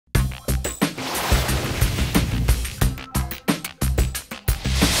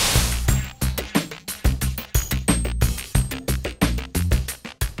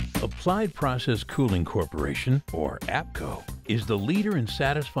Applied Process Cooling Corporation, or APCO, is the leader in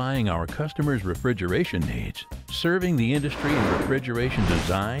satisfying our customers' refrigeration needs, serving the industry in refrigeration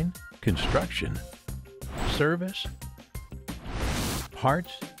design, construction, service,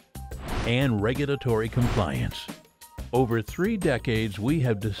 parts, and regulatory compliance. Over 3 decades, we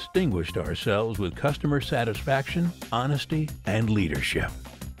have distinguished ourselves with customer satisfaction, honesty, and leadership.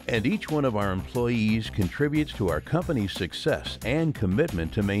 And each one of our employees contributes to our company's success and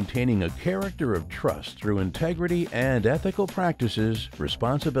commitment to maintaining a character of trust through integrity and ethical practices,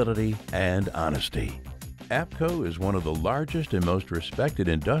 responsibility, and honesty. APCO is one of the largest and most respected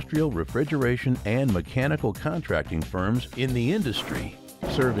industrial refrigeration and mechanical contracting firms in the industry,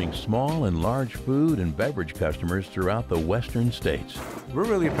 serving small and large food and beverage customers throughout the western states. We're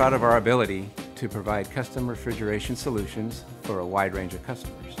really proud of our ability to provide custom refrigeration solutions for a wide range of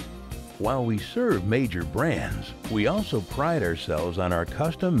customers. While we serve major brands, we also pride ourselves on our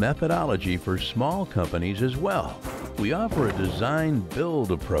custom methodology for small companies as well. We offer a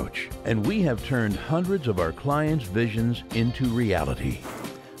design-build approach, and we have turned hundreds of our clients' visions into reality.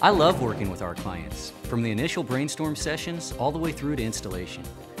 I love working with our clients, from the initial brainstorm sessions all the way through to installation.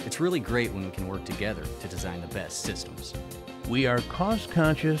 It's really great when we can work together to design the best systems. We are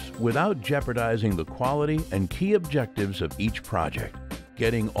cost-conscious without jeopardizing the quality and key objectives of each project,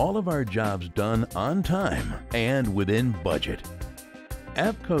 getting all of our jobs done on time and within budget.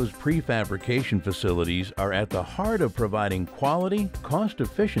 APCO's prefabrication facilities are at the heart of providing quality, cost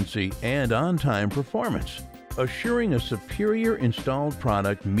efficiency, and on-time performance, assuring a superior installed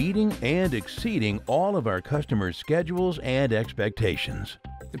product meeting and exceeding all of our customers' schedules and expectations.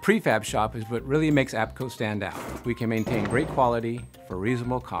 The prefab shop is what really makes APCO stand out. We can maintain great quality for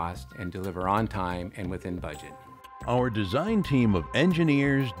reasonable cost and deliver on time and within budget. Our design team of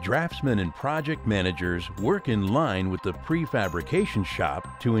engineers, draftsmen, and project managers work in line with the prefabrication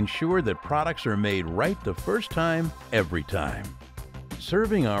shop to ensure that products are made right the first time, every time.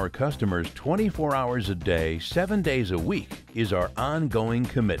 Serving our customers 24 hours a day, 7 days a week is our ongoing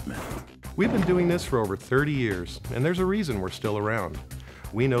commitment. We've been doing this for over 30 years, and there's a reason we're still around.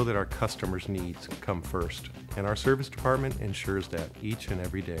 We know that our customers' needs come first, and our service department ensures that each and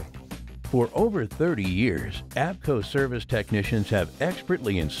every day. For over 30 years, APCO service technicians have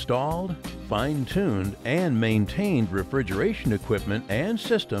expertly installed, fine-tuned, and maintained refrigeration equipment and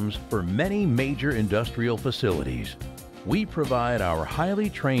systems for many major industrial facilities. We provide our highly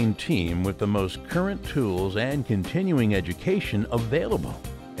trained team with the most current tools and continuing education available.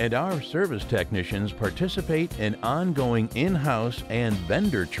 And our service technicians participate in ongoing in-house and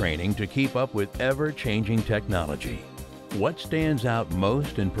vendor training to keep up with ever-changing technology. What stands out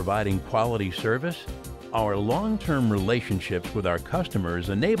most in providing quality service? Our long-term relationships with our customers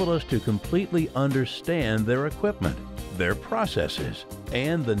enable us to completely understand their equipment, their processes,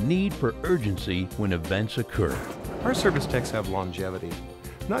 and the need for urgency when events occur. Our service techs have longevity,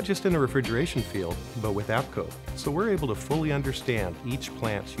 not just in the refrigeration field, but with APCO. So we're able to fully understand each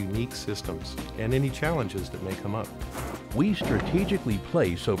plant's unique systems and any challenges that may come up. We strategically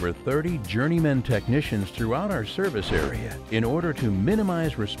place over 30 journeyman technicians throughout our service area in order to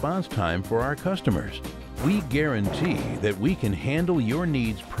minimize response time for our customers. We guarantee that we can handle your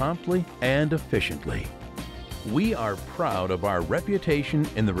needs promptly and efficiently. We are proud of our reputation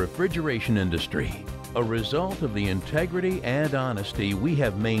in the refrigeration industry, a result of the integrity and honesty we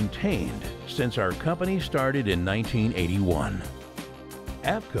have maintained since our company started in 1981.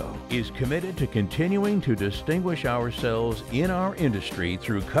 APCO is committed to continuing to distinguish ourselves in our industry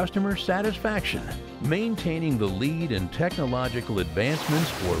through customer satisfaction, maintaining the lead in technological advancements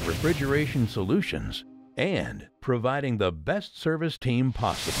for refrigeration solutions, and providing the best service team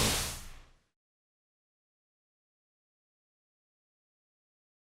possible.